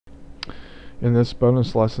In this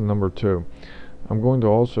bonus lesson number 2, I'm going to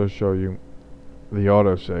also show you the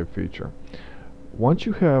autosave feature. Once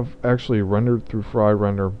you have actually rendered through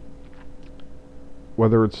Fryrender,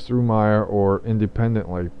 whether it's through Maya or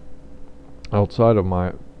independently outside of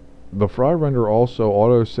Maya, the Fryrender also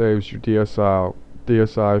autosaves your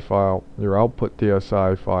DSI file, your output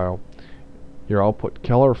DSI file, your output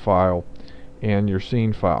Keller file, and your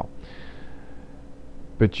scene file.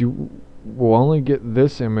 But you will only get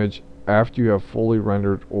this image after you have fully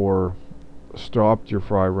rendered or stopped your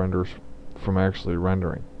Fryrenders from actually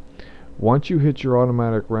rendering. Once you hit your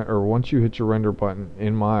once you hit your render button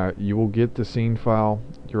in Maya, you will get the scene file,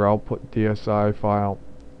 your output DSI file,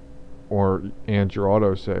 and your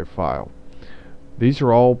autosave file. These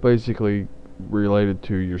are all basically related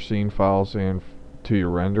to your scene files and to your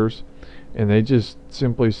renders, and they just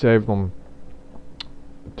simply save them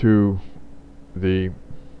to the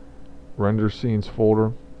render scenes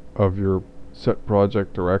folder of your set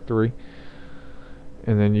project directory,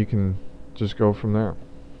 and then you can just go from there.